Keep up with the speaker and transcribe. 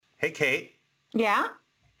Hey, Kate, Yeah?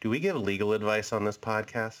 do we give legal advice on this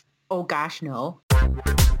podcast? Oh gosh, no.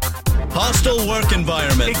 Hostile work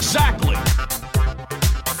environment. Exactly.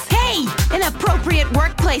 Hey, an appropriate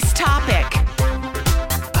workplace topic.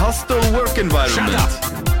 Hostile work environment.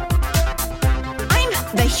 Shut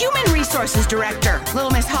I'm the Human Resources Director.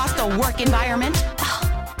 Little Miss Hostile Work Environment.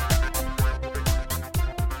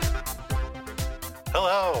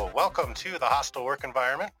 Hello, welcome to the Hostile Work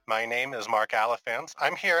Environment. My name is Mark Alifans.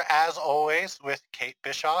 I'm here, as always, with Kate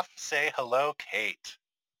Bischoff. Say hello, Kate.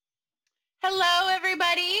 Hello,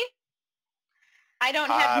 everybody. I don't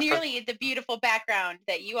have nearly the beautiful background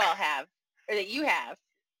that you all have, or that you have.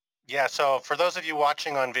 Yeah, so for those of you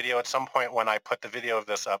watching on video, at some point when I put the video of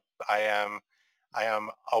this up, I am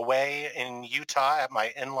away in Utah at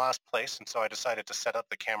my in-laws' place, and so I decided to set up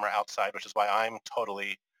the camera outside, which is why I'm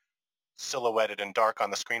totally silhouetted and dark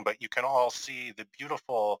on the screen, but you can all see the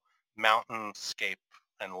beautiful mountainscape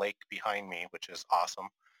and lake behind me, which is awesome.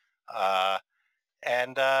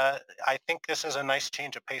 And I think this is a nice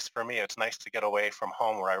change of pace for me. It's nice to get away from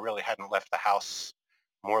home where I really hadn't left the house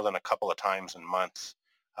more than a couple of times in months.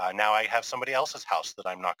 Now I have somebody else's house that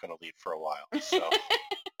I'm not going to leave for a while. So.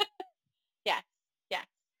 Yeah.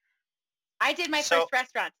 I did my first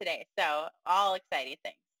restaurant today, so all exciting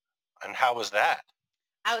things. And how was that?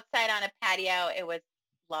 Outside on a patio, it was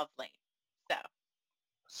lovely. So.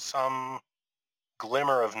 Some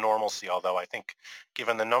glimmer of normalcy, although I think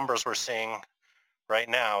given the numbers we're seeing right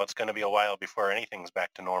now, it's going to be a while before anything's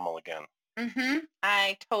back to normal again. Mm-hmm.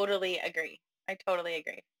 I totally agree.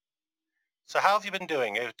 So how have you been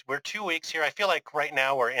doing? We're 2 weeks here. I feel like right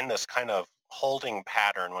now we're in this kind of holding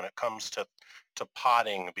pattern when it comes to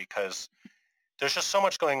potting, because there's just so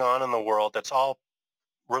much going on in the world that's all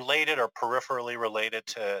related or peripherally related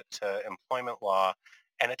to employment law.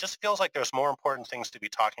 And it just feels like there's more important things to be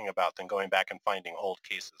talking about than going back and finding old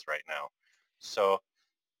cases right now. So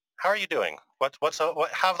how are you doing? What how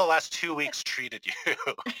have the last 2 weeks treated you?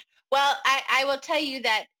 Well, I will tell you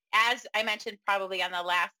that, as I mentioned probably on the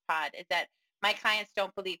last pod, is that my clients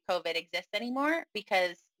don't believe COVID exists anymore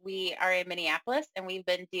because we are in Minneapolis and we've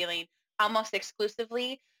been dealing almost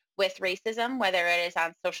exclusively with racism, whether it is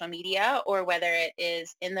on social media or whether it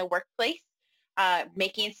is in the workplace,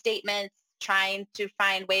 making statements, trying to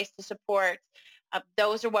find ways to support.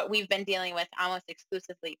 Those are what we've been dealing with almost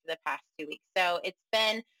exclusively for the past 2 weeks. So it's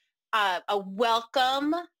been a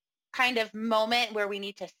welcome kind of moment where we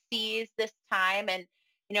need to seize this time. And,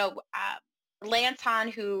 Lance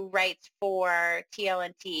Hahn, who writes for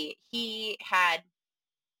TLNT, he had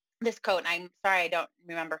this quote, and I'm sorry I don't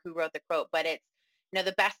remember who wrote the quote, but it's,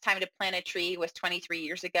 the best time to plant a tree was 23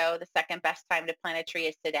 years ago. The second best time to plant a tree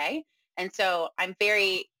is today. And so I'm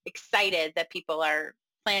very excited that people are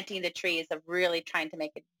planting the trees of really trying to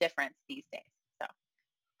make a difference these days. So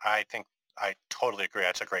I think I totally agree.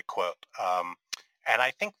 That's a great quote. And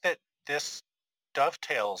I think that this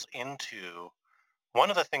dovetails into one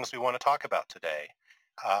of the things we want to talk about today.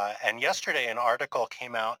 And yesterday, an article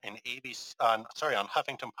came out in on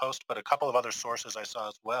Huffington Post, but a couple of other sources I saw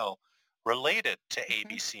as well, related to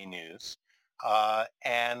ABC News.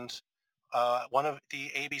 And one of the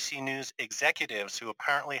ABC News executives who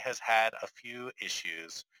apparently has had a few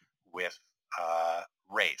issues with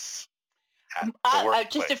race at the workplace.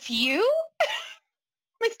 Just a few?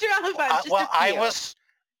 Mr. Oliphant, Well,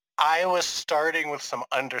 I was starting with some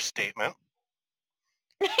understatement.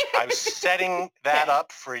 I was setting that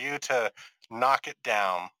up for you to knock it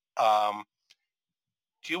down.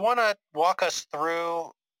 Do you want to walk us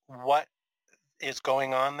through what is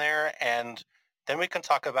going on there? And then we can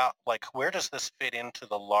talk about, where does this fit into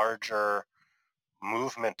the larger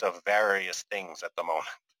movement of various things at the moment?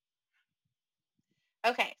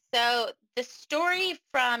 Okay, so the story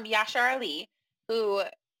from Yashar Ali, who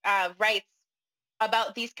writes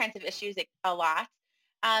about these kinds of issues a lot,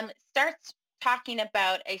 starts talking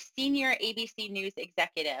about a senior ABC News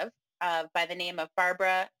executive by the name of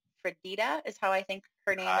Barbara Fredida, is how I think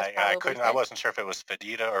her name is probably. I wasn't sure if it was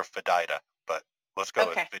Fedida or Fedida, but let's go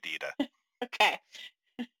with Fedida. Okay.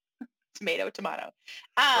 Tomato.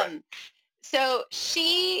 Right. So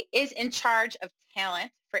she is in charge of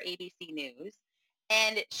talent for ABC News,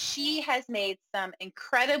 and she has made some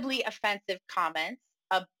incredibly offensive comments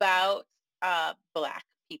about Black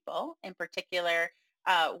people. In particular,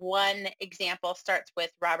 one example starts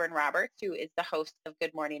with Robin Roberts, who is the host of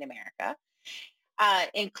Good Morning America,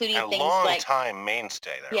 including and things like... a long-time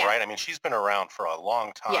mainstay there, right? I mean, she's been around for a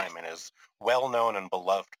long time and is well-known and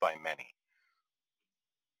beloved by many.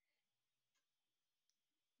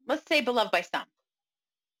 Let's say beloved by some.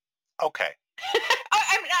 Okay.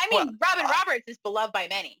 I mean, Robin Roberts is beloved by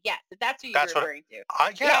many. Yes, that's who you're referring to.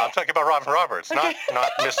 Yeah, I'm talking about Robin Roberts, not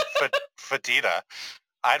Miss Fedita.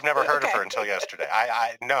 I've never heard of her until yesterday.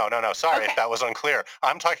 No. Sorry if that was unclear.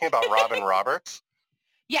 I'm talking about Robin Roberts.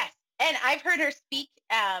 Yes, and I've heard her speak.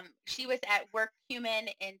 She was at WorkHuman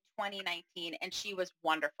in 2019, and she was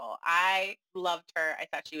wonderful. I loved her. I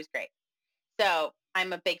thought she was great. So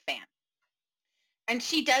I'm a big fan. And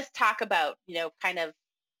she does talk about, kind of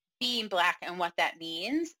being Black and what that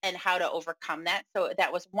means and how to overcome that. So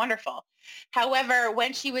that was wonderful. However,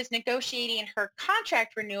 when she was negotiating her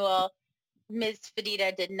contract renewal, Ms.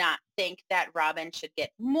 Fedita did not think that Robin should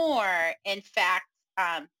get more. In fact,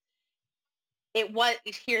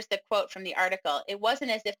 here's the quote from the article. It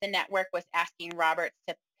wasn't as if the network was asking Roberts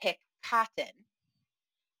to pick cotton,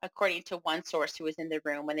 according to one source who was in the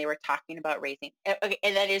room when they were talking about raising. Okay,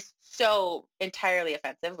 and that is so entirely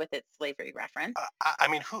offensive with its slavery reference. I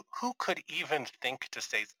mean, who could even think to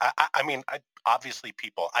say? Obviously,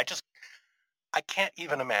 people. I can't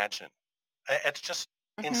even imagine. It's just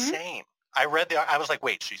insane. I read I was like,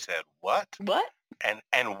 wait. She said what? What?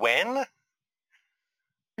 And when?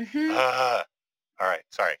 All right.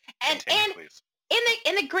 Sorry. Continue, please.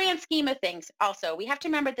 In the grand scheme of things, also, we have to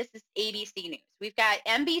remember this is ABC News. We've got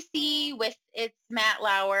NBC with its Matt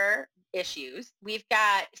Lauer issues. We've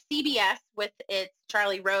got CBS with its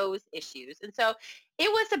Charlie Rose issues. And so it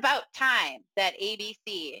was about time that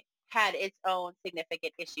ABC had its own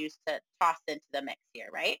significant issues to toss into the mix here,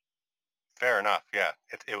 right? Fair enough. Yeah,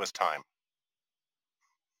 it was time.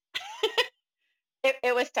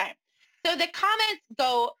 It was time. So the comments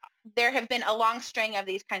go, there have been a long string of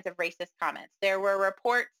these kinds of racist comments. There were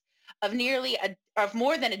reports of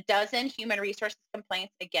more than a dozen human resources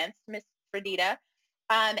complaints against Ms. Fedita,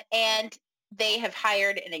 and they have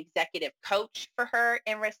hired an executive coach for her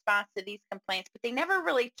in response to these complaints, but they never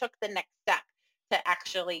really took the next step to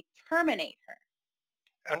actually terminate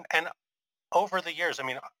her. And over the years, I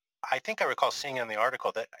mean, I think I recall seeing in the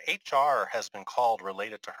article that HR has been called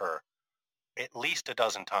related to her at least a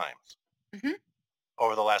dozen times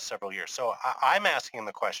over the last several years. So I'm asking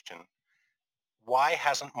the question, why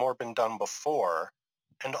hasn't more been done before?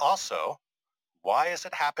 And also, why is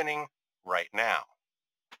it happening right now?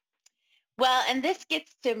 Well, and this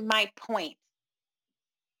gets to my point.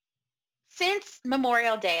 Since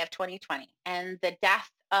Memorial Day of 2020 and the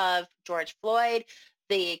death of George Floyd,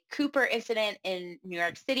 the Cooper incident in New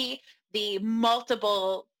York City, the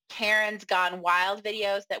multiple Karen's Gone Wild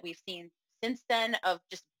videos that we've seen since then of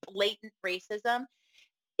just blatant racism,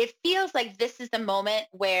 it feels like this is the moment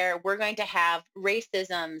where we're going to have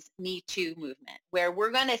racism's Me Too movement, where we're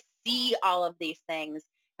going to see all of these things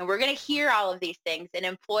and we're going to hear all of these things. And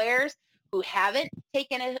employers who haven't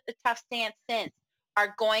taken a tough stance since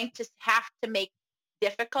are going to have to make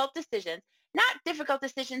difficult decisions, not difficult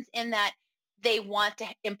decisions in that they want to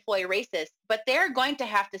employ racists, but they're going to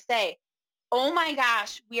have to say, oh my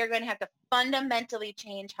gosh, we are going to have to fundamentally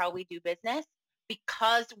change how we do business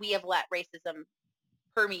because we have let racism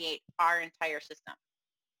permeate our entire system.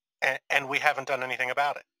 And we haven't done anything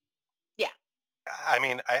about it. Yeah. I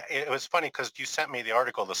mean, it was funny because you sent me the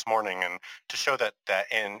article this morning, and to show that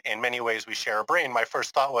in many ways we share a brain, my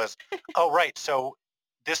first thought was, oh, right, so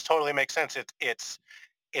this totally makes sense.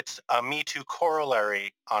 It's a Me Too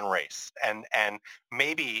corollary on race. And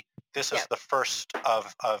maybe this is the first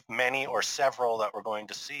of many or several that we're going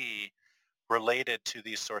to see related to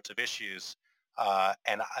these sorts of issues.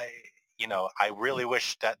 And I really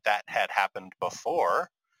wish that had happened before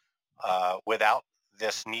without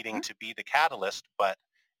this needing to be the catalyst. But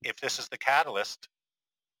if this is the catalyst,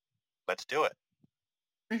 let's do it.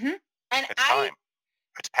 Mm-hmm. And it's time.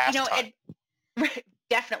 It's past time.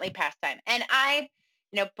 Definitely past time. And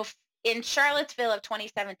in Charlottesville of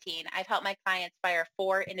 2017, I've helped my clients fire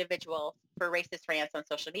 4 individuals for racist rants on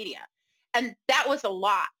social media. And that was a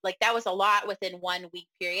lot. Like, that was a lot within 1 week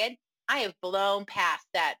period. I have blown past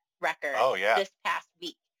that record this past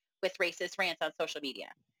week with racist rants on social media.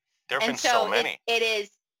 There have been so many.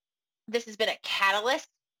 This has been a catalyst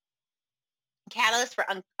for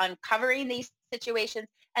uncovering these situations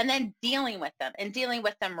and then dealing with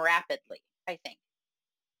them rapidly, I think.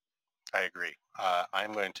 I agree.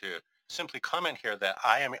 I'm going to simply comment here that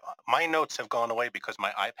my notes have gone away because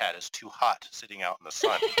my iPad is too hot sitting out in the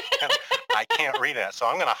sun. And I can't read it. So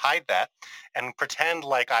I'm going to hide that and pretend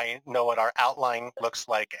like I know what our outline looks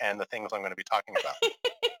like and the things I'm going to be talking about.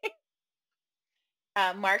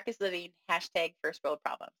 Mark is living # first world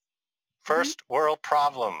problems. First world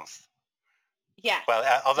problems. Yeah. Well,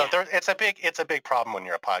 although it's a big problem when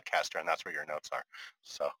you're a podcaster and that's where your notes are.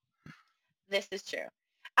 So. This is true.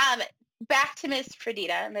 back to Ms.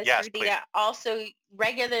 Fradita. Ms. Yes, Fradita please. also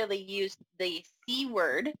regularly used the C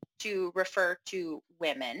word to refer to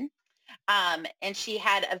women. And she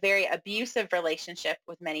had a very abusive relationship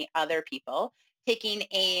with many other people, taking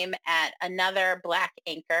aim at another Black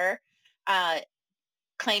anchor,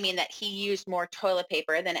 claiming that he used more toilet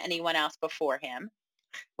paper than anyone else before him,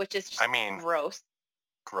 which is just gross.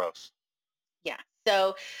 Gross. Yeah.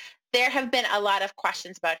 So there have been a lot of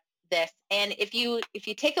questions about this. And if you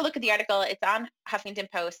take a look at the article, it's on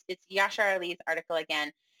Huffington Post. It's Yashar Ali's article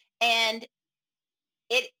again. And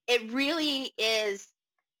it really is,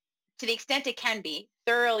 to the extent it can be,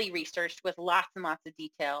 thoroughly researched with lots and lots of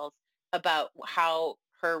details about how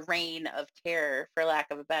her reign of terror, for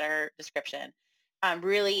lack of a better description,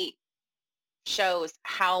 really shows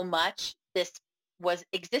how much this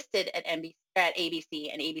existed at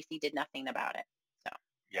ABC, and ABC did nothing about it. So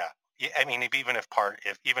yeah, I mean, even if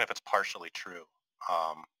it's partially true,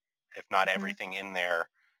 if not everything in there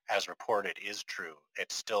as reported is true,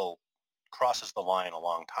 it still crosses the line a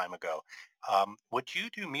long time ago. Would you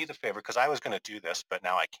do me the favor, because I was going to do this, but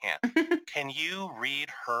now I can't. Can you read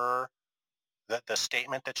the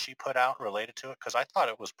statement that she put out related to it? Because I thought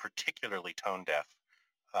it was particularly tone deaf.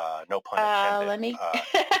 No pun intended.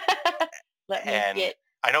 Let me get.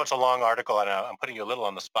 I know it's a long article, and I'm putting you a little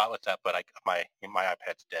on the spot with that, but my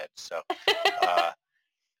iPad's dead. So, but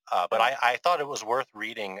I thought it was worth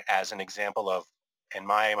reading as an example of, in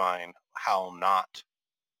my mind, how not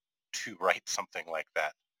to write something like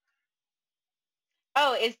that.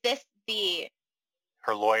 Oh, is this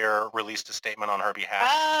her lawyer released a statement on her behalf?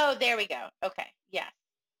 Oh, there we go. Okay. Yes.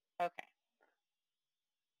 Okay.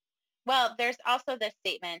 Well, there's also this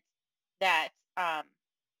statement that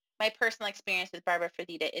my personal experience with Barbara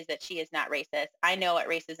Fradita is that she is not racist. I know what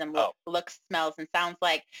racism looks, smells, and sounds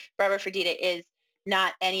like. Barbara Fradita is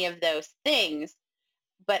not any of those things,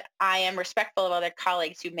 but I am respectful of other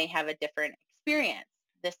colleagues who may have a different experience.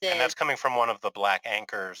 And that's coming from one of the Black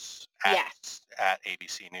anchors at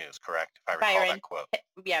ABC News, correct? If I recall that quote.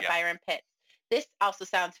 Yeah, Byron Pitt. This also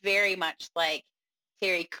sounds very much like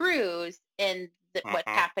Terry Crews in what's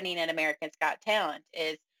happening in America's Got Talent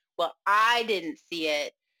is, well, I didn't see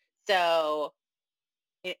it, so...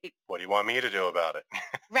 what do you want me to do about it?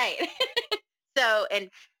 Right. So,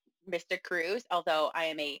 and Mr. Crews, although I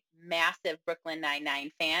am a massive Brooklyn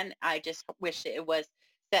Nine-Nine fan, I just wish it was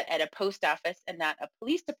set at a post office and not a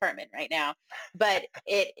police department right now. But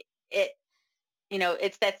it's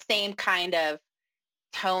that same kind of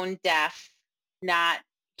tone deaf, not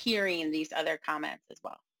hearing these other comments as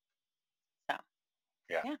well. So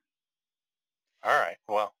yeah. All right.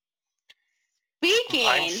 Well,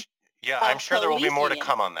 speaking I'm sure there will be more to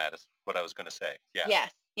come on that, is what I was going to say. Yeah.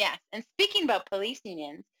 Yes. And speaking about police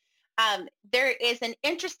unions, there is an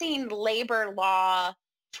interesting labor law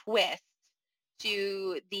twist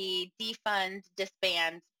to the defund,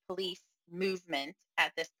 disband police movement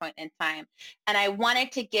at this point in time. And I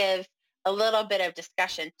wanted to give a little bit of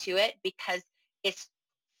discussion to it because it's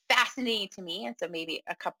fascinating to me. And so maybe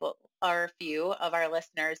a couple or a few of our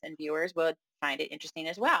listeners and viewers would find it interesting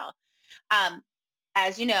as well.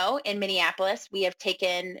 As you know, in Minneapolis, we have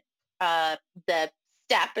taken the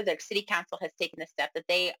step, or the city council has taken the step that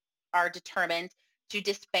they are determined to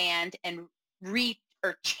disband and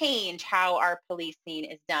change how our policing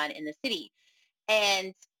is done in the city.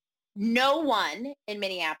 And no one in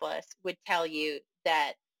Minneapolis would tell you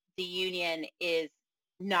that the union is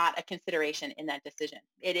not a consideration in that decision.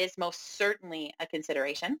 It is most certainly a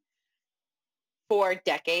consideration. For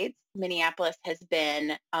decades, Minneapolis has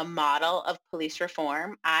been a model of police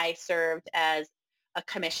reform. I served as a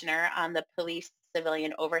commissioner on the Police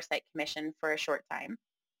Civilian Oversight Commission for a short time.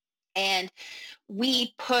 And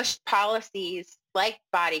we pushed policies like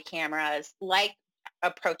body cameras, like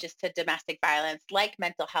approaches to domestic violence, like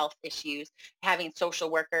mental health issues, having social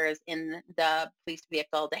workers in the police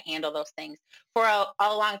vehicle to handle those things for a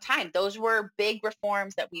long time. Those were big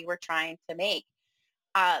reforms that we were trying to make.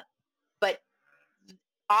 But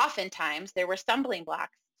oftentimes there were stumbling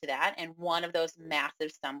blocks to that. And one of those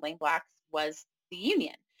massive stumbling blocks was the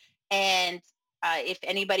union. And if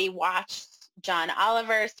anybody watched John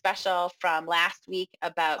Oliver's special from last week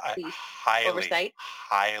about police oversight,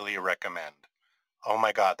 highly recommend. Oh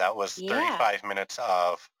my God, that was 35 minutes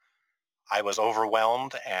of, I was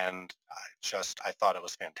overwhelmed, and I thought it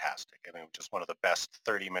was fantastic. I mean, just one of the best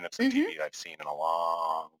 30 minutes of TV I've seen in a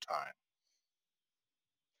long time.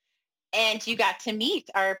 And you got to meet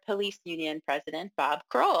our police union president, Bob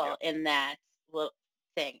Kroll, in that little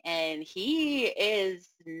thing. And he is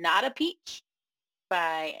not a peach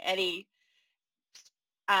by any,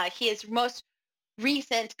 he is most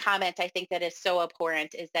recent comment I think that is so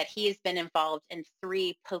abhorrent is that he has been involved in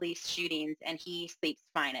 3 police shootings and he sleeps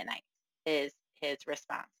fine at night, is his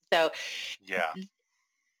response. So Yeah.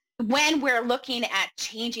 when we're looking at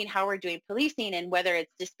changing how we're doing policing and whether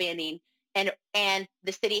it's disbanding, and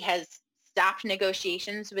the city has stopped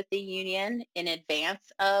negotiations with the union in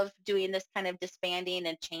advance of doing this kind of disbanding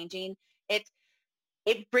and changing, it's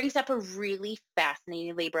it brings up a really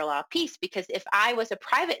fascinating labor law piece, because if I was a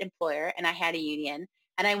private employer and I had a union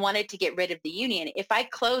and I wanted to get rid of the union, if I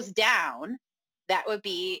closed down, that would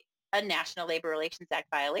be a National Labor Relations Act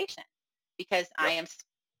violation, because I Yep. am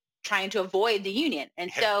trying to avoid the union.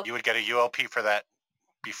 And so, You would get a ULP for that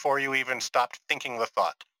before you even stopped thinking the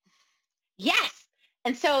thought. yes.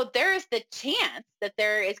 And so there is the chance that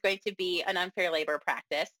there is going to be an unfair labor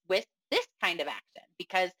practice with this kind of action,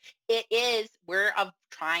 because we're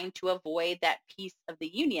trying to avoid that piece of the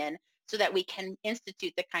union so that we can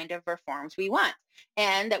institute the kind of reforms we want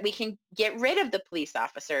and that we can get rid of the police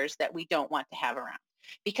officers that we don't want to have around.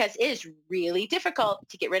 Because it is really difficult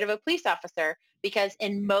to get rid of a police officer, because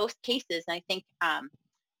in most cases, and I think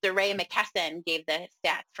DeRay McKesson gave the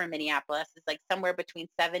stats for Minneapolis, is like somewhere between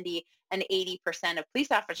 70 and 80% of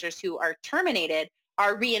police officers who are terminated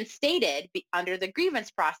are reinstated under the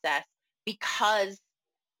grievance process, because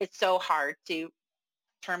it's so hard to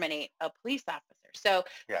terminate a police officer. So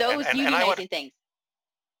Yeah, those and unionizing things.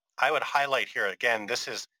 I would highlight here again. This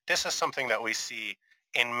is something that we see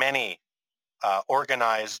in many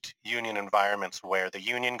organized union environments, where the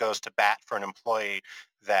union goes to bat for an employee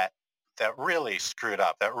that really screwed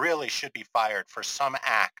up, that really should be fired for some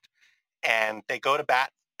act, and they go to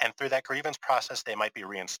bat, and through that grievance process, they might be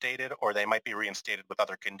reinstated, or they might be reinstated with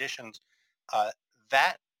other conditions.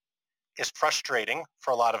 That is frustrating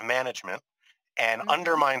for a lot of management and Mhm.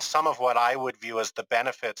 undermines some of what I would view as the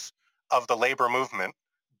benefits of the labor movement.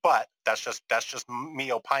 But that's just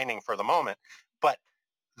me opining for the moment. But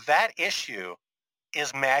that issue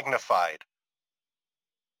is magnified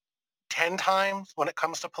 10 times when it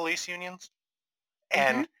comes to police unions.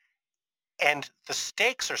 Mhm. And the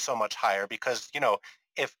stakes are so much higher because,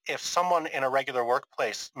 if someone in a regular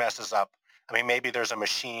workplace messes up, I mean, maybe there's a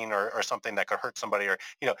machine or something that could hurt somebody, or,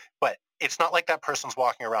 but it's not like that person's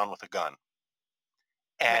walking around with a gun.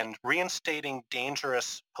 Right. And reinstating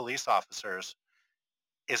dangerous police officers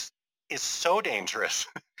is so dangerous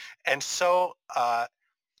and so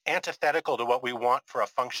antithetical to what we want for a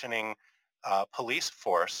functioning police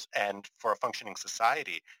force and for a functioning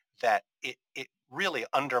society, that it really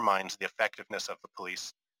undermines the effectiveness of the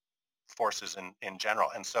police forces in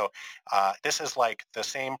general. And so this is like the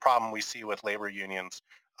same problem we see with labor unions,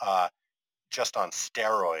 uh, just on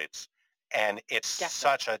steroids. And it's Definitely.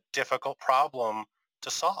 such a difficult problem to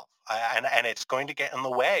solve. And it's going to get in the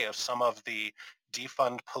way of some of the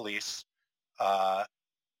defund police uh,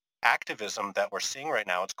 activism that we're seeing right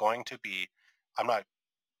now. It's going to be, I'm not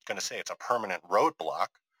going to say it's a permanent roadblock,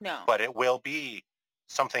 No. but it will be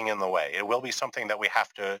something in the way. It will be something that we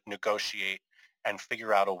have to negotiate and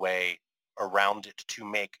figure out a way around it to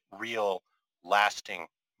make real, lasting,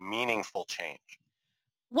 meaningful change.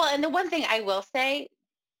 Well, and the one thing I will say,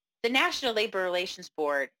 the National Labor Relations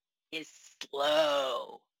Board is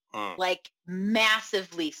slow, Mm. like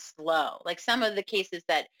massively slow. Like some of the cases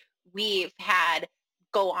that we've had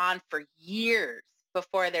go on for years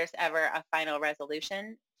before there's ever a final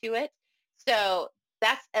resolution to it. So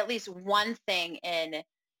that's at least one thing in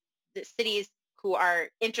the cities who are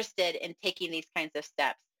interested in taking these kinds of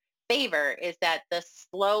steps favor, is that the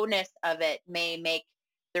slowness of it may make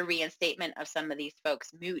the reinstatement of some of these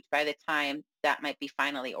folks moot by the time that might be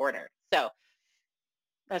finally ordered. So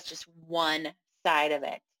that's just one side of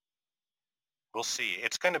it. We'll see.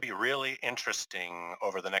 It's going to be really interesting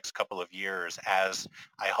over the next couple of years, as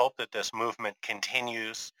I hope that this movement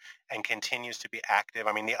continues and continues to be active.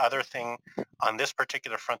 I mean, the other thing on this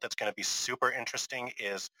particular front that's going to be super interesting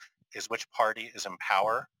is which party is in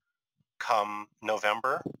power come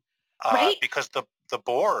November, Right? because the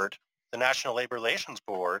board, the National Labor Relations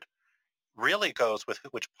Board, really goes with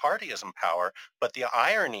which party is in power. But the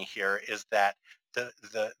irony here is that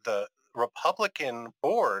the Republican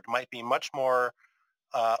board might be much more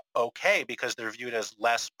okay, because they're viewed as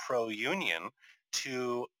less pro-union,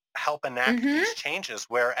 to help enact Mm-hmm. these changes,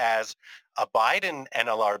 whereas a Biden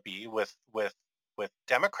NLRB with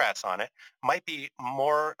Democrats on it might be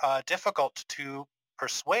more difficult to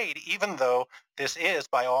persuade, even though this is,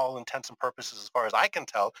 by all intents and purposes, as far as I can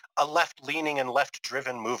tell, a left-leaning and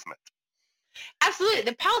left-driven movement. Absolutely.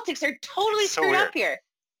 The politics are totally It's so screwed weird. up here.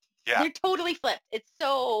 Yeah. They're totally flipped. It's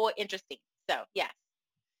so interesting. So, yes.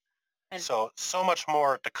 And So much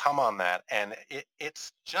more to come on that. And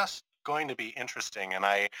it's just going to be interesting, and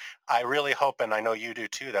I really hope, and I know you do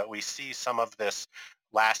too, that we see some of this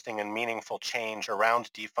lasting and meaningful change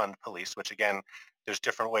around defund police, which again, there's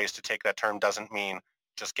different ways to take that term. Doesn't mean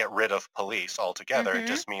just get rid of police altogether. It Mm-hmm.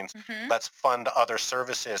 just means Mm-hmm. let's fund other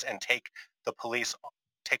services and take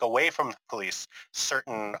away from the police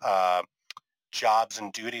certain jobs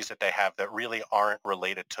and duties that they have that really aren't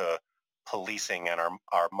related to policing and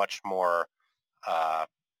are much more uh,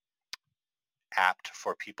 apt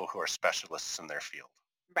for people who are specialists in their field.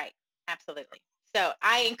 Right. Absolutely. So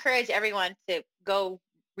I encourage everyone to go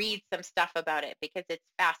read some stuff about it because it's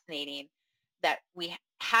fascinating that we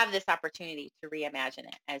have this opportunity to reimagine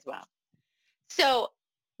it as well. So,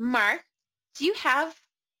 Mark, do you have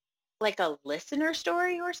like a listener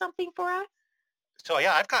story or something for us? So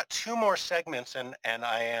yeah, I've got two more segments, and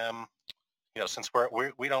I am, since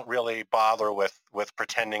we don't really bother with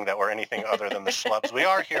pretending that we're anything other than the schlubs we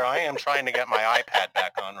are here. I am trying to get my iPad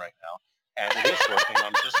back on right now, and it is working.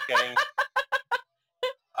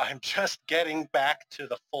 I'm just getting back to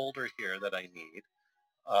the folder here that I need.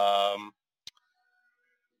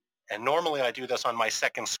 And normally I do this on my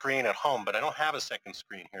second screen at home, but I don't have a second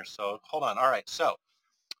screen here. So hold on. All right. So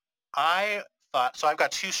I've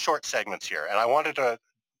got two short segments here, and I wanted to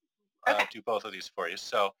Okay. do both of these for you.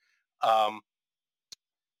 So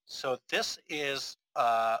this is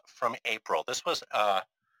from April. This was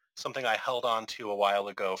something I held on to a while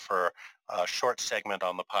ago for a short segment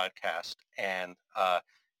on the podcast. And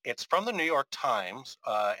it's from the New York Times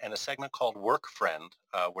and a segment called Work Friend,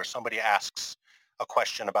 where somebody asks a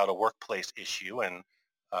question about a workplace issue. And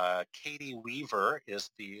Katie Weaver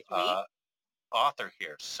is the author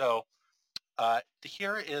here. So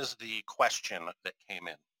here is the question that came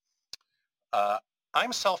in.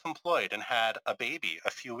 I'm self-employed and had a baby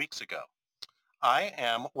a few weeks ago. I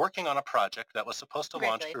am working on a project that was supposed to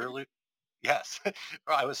launch early. Yes,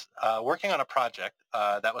 I was working on a project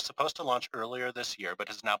that was supposed to launch earlier this year, but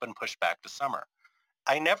has now been pushed back to summer.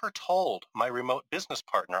 I never told my remote business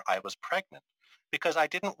partner I was pregnant because I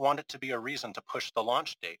didn't want it to be a reason to push the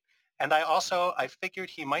launch date. And I figured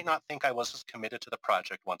he might not think I was as committed to the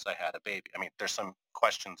project once I had a baby. I mean, there's some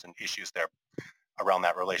questions and issues there around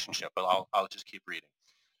that relationship, but I'll just keep reading.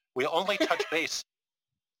 We only touch base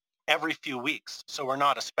every few weeks, so we're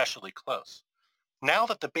not especially close. Now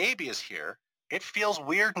that the baby is here, it feels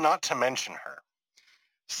weird not to mention her.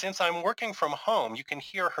 Since I'm working from home, you can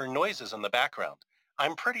hear her noises in the background.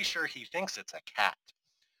 I'm pretty sure he thinks it's a cat.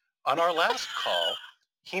 On our last call,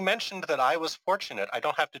 he mentioned that I was fortunate I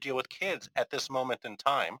don't have to deal with kids at this moment in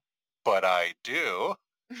time, but I do.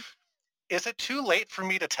 Is it too late for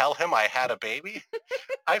me to tell him I had a baby?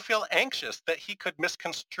 I feel anxious that he could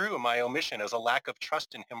misconstrue my omission as a lack of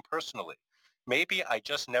trust in him personally. Maybe I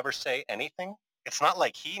just never say anything? It's not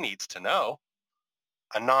like he needs to know.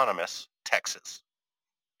 Anonymous, Texas.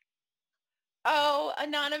 Oh,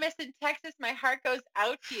 Anonymous in Texas, my heart goes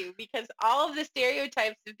out to you because all of the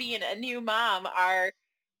stereotypes of being a new mom are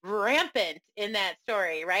rampant in that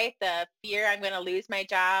story, right? The fear I'm going to lose my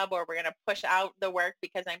job or we're going to push out the work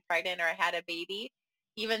because I'm pregnant or I had a baby,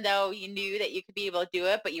 even though you knew that you could be able to do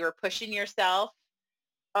it, but you were pushing yourself.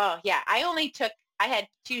 Oh, yeah. I had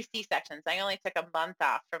 2 C-sections. I only took a month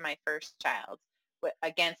off for my first child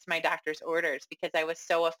against my doctor's orders because I was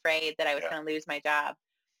so afraid that I was going to lose my job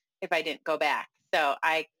if I didn't go back. So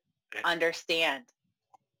I understand.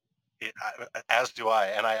 As do I.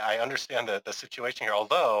 And I understand the situation here.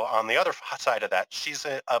 Although on the other side of that, she's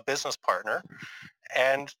a business partner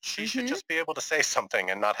and she should just be able to say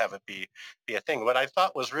something and not have it be a thing. What I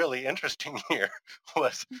thought was really interesting here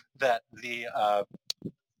was that the,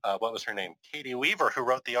 what was her name? Katie Weaver, who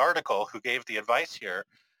wrote the article, who gave the advice here,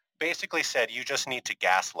 basically said, you just need to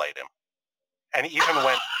gaslight him. And he even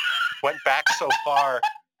went back so far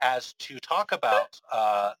as to talk about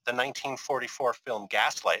the 1944 film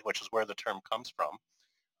Gaslight, which is where the term comes from,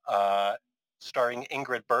 starring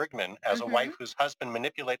Ingrid Bergman as a wife whose husband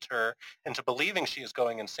manipulates her into believing she is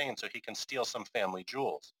going insane so he can steal some family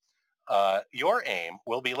jewels. Your aim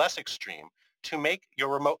will be less extreme, to make your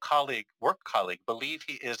remote work colleague, believe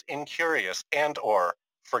he is incurious and or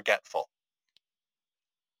forgetful.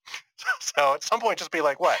 So at some point, just be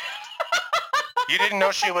like, what? You didn't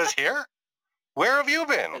know she was here? Where have you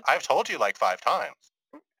been? I've told you like 5 times.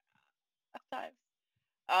 5 times.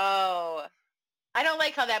 Oh, I don't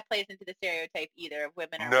like how that plays into the stereotype either of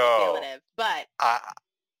women are manipulative, but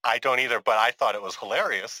I don't either, but I thought it was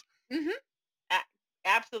hilarious.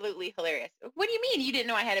 Absolutely hilarious. What do you mean you didn't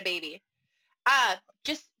know I had a baby?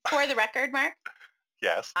 Just for the record, Mark.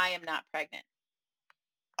 Yes. I am not pregnant.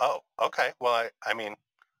 Oh, okay. Well, I mean,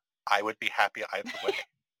 I would be happy either way.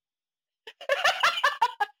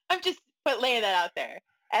 I'm just But laying that out there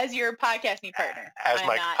as your podcasting partner. As I'm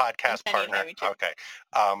my not podcast intending on partner. having children.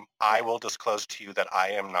 Okay. I will disclose to you that I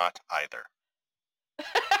am not either.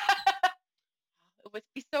 It would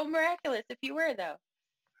be so miraculous if you were, though.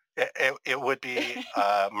 It would be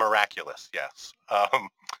miraculous, yes. Mhm.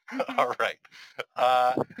 All right.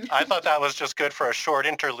 I thought that was just good for a short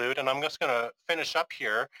interlude, and I'm just going to finish up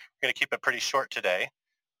here. We're going to keep it pretty short today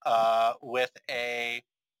with a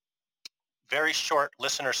very short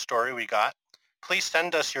listener story we got. Please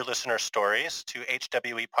send us your listener stories to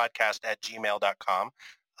hwepodcast@gmail.com.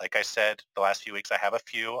 Like I said, the last few weeks I have a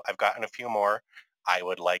few. I've gotten a few more. I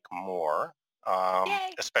would like more,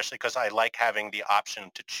 Yay. especially because I like having the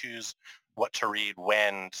option to choose what to read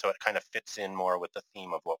when, so it kind of fits in more with the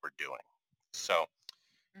theme of what we're doing. So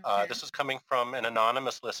Mhm. this is coming from an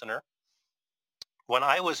anonymous listener. When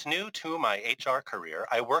I was new to my HR career,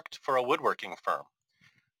 I worked for a woodworking firm.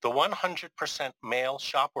 The 100% male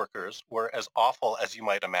shop workers were as awful as you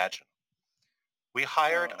might imagine. We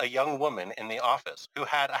hired Oh. a young woman in the office who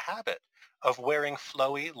had a habit of wearing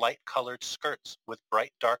flowy, light-colored skirts with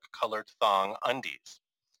bright, dark-colored thong undies.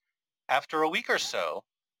 After a week or so,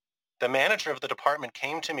 the manager of the department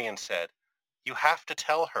came to me and said, "You have to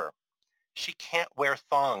tell her. She can't wear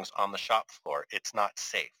thongs on the shop floor. It's not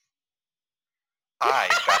safe." I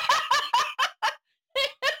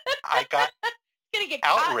got Gonna get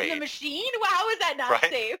caught in the outraged. machine? Well, how is that not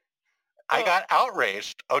Right? safe? I Oh. got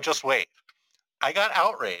outraged. Oh, just wait. I got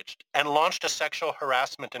outraged and launched a sexual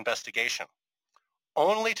harassment investigation,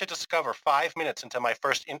 only to discover 5 minutes into my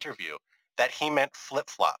first interview that he meant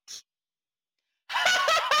flip-flops,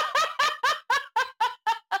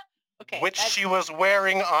 Okay. which she was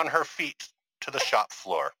wearing on her feet to the shop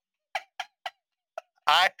floor.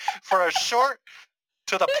 For a short,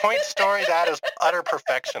 to the point story, that is utter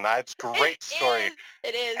perfection. It's a great story.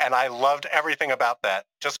 It is. And I loved everything about that,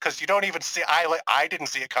 just because you don't even see, I didn't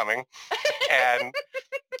see it coming. And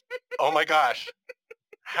oh my gosh,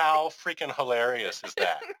 how freaking hilarious is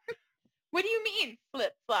that? What do you mean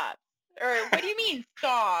flip-flops? Or what do you mean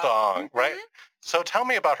thong? Thong, right? Mhm. So tell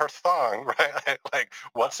me about her thong, right? Like,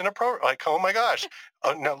 what's inappropriate? Like, oh my gosh.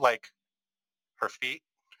 Oh no, like her feet?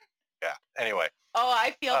 Yeah. Anyway. Oh,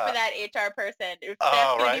 I feel for that HR person. If Oh,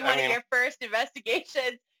 that's going right. to be one I of mean, your first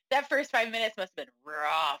investigations, that first 5 minutes must have been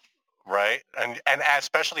rough. right? And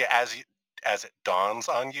especially as it dawns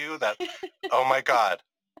on you that, oh my God,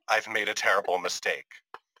 I've made a terrible mistake.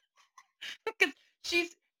 Because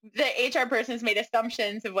the HR person's made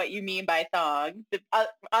assumptions of what you mean by thong. The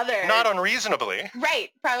other Not unreasonably. right,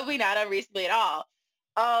 probably not unreasonably at all.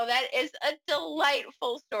 Oh, that is a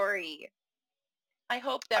delightful story. I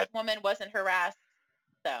hope that woman wasn't harassed,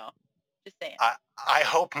 though. Just saying. I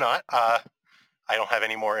hope not. I don't have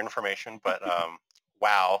any more information, but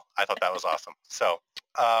wow, I thought that was awesome. So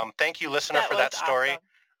thank you, listener, for that story. Awesome.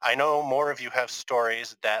 I know more of you have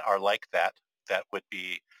stories that are like that would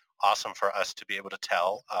be awesome for us to be able to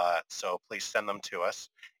tell. So please send them to us,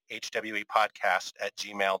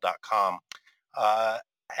 hwepodcast@gmail.com.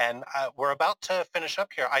 And we're about to finish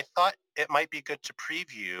up here. I thought it might be good to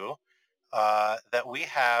preview that we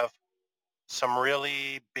have some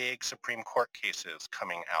really big Supreme Court cases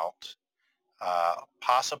coming out,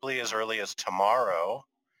 possibly as early as tomorrow,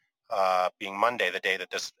 being Monday, the day that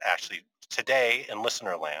this actually, today in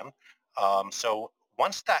listener land. So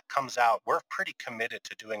once that comes out, we're pretty committed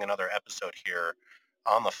to doing another episode here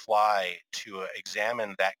on the fly to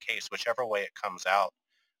examine that case, whichever way it comes out,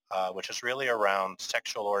 which is really around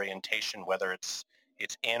sexual orientation, whether it's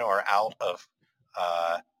in or out of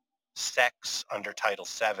sex under Title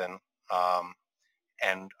VII.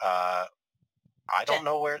 And I don't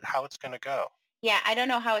know how it's going to go. Yeah, I don't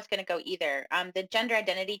know how it's going to go either. The gender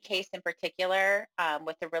identity case in particular,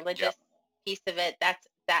 with the religious piece of it,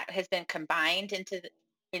 that has been combined and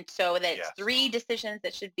so that it's 3 decisions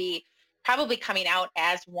that should be probably coming out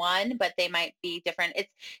as one, but they might be different.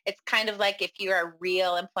 It's kind of like if you're a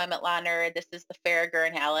real employment law nerd, this is the Farragher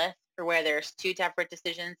and Ellis, or where there's 2 separate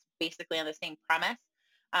decisions basically on the same premise.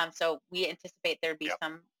 So we anticipate there'd be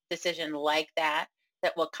some decision like that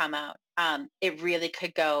will come out. It really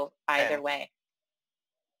could go either way.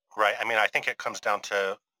 Right. I mean, I think it comes down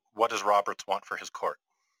to what does Roberts want for his court?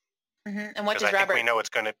 Mm-hmm. And what does Roberts? I think we know it's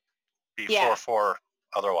going to be 4-4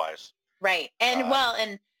 otherwise. Right. And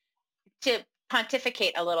and to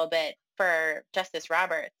pontificate a little bit for Justice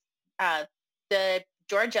Roberts, the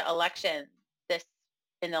Georgia election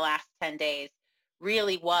in the last 10 days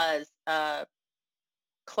really was a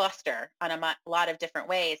cluster on a lot of different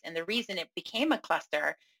ways. And the reason it became a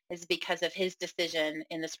cluster is because of his decision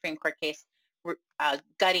in the Supreme Court case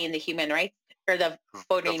gutting the human rights or the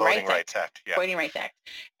Voting Rights Act. Yeah. Voting Rights Act.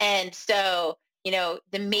 And so,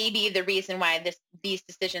 maybe the reason why these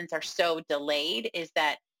decisions are so delayed is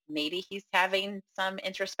that maybe he's having some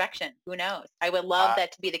introspection. Who knows? I would love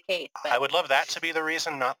that to be the case. But I would love that to be the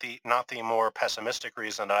reason, not the more pessimistic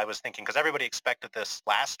reason that I was thinking, because everybody expected this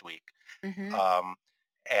last week. Mhm.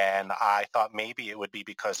 And I thought maybe it would be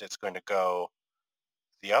because it's going to go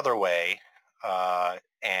the other way.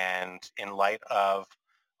 And in light of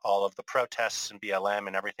all of the protests and BLM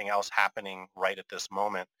and everything else happening right at this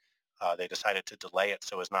moment, they decided to delay it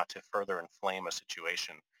so as not to further inflame a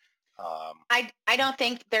situation. I don't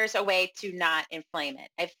think there's a way to not inflame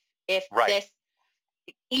it. If Right. this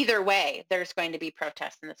either way, there's going to be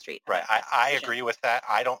protests in the street. Right. about this I decision. agree with that.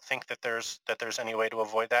 I don't think that there's any way to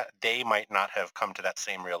avoid that. They might not have come to that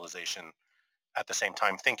same realization at the same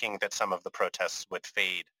time, thinking that some of the protests would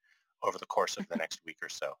fade over the course of the next week or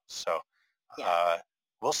so. So Yeah.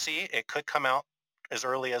 we'll see. It could come out as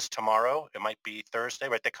early as tomorrow. It might be Thursday,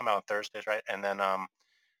 right? They come out on Thursdays, right? And then,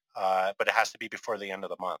 but it has to be before the end of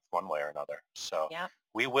the month, one way or another. So Yeah.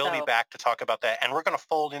 we will be So- back to talk about that. And we're going to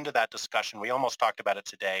fold into that discussion. We almost talked about it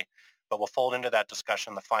today, but we'll fold into that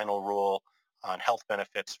discussion the final rule on health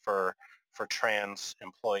benefits for trans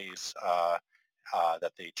employees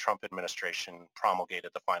that the Trump administration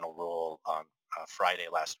promulgated the final rule on Friday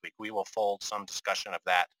last week. We will fold some discussion of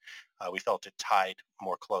that. We felt it tied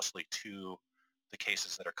more closely to the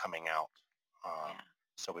cases that are coming out. Yeah.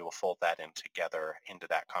 So we will fold that in together into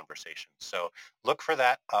that conversation. So look for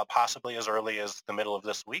that possibly as early as the middle of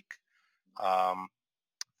this week.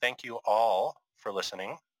 Thank you all for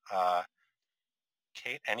listening.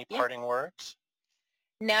 Kate, any parting words?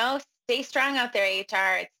 No, stay strong out there,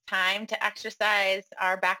 HR. It's time to exercise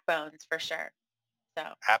our backbones for sure.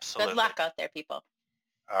 So Absolutely. good luck out there, people.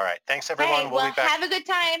 All right. Thanks, everyone. Hey, We'll be back have a good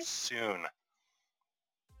time. soon.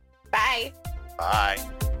 Bye.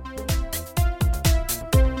 Bye.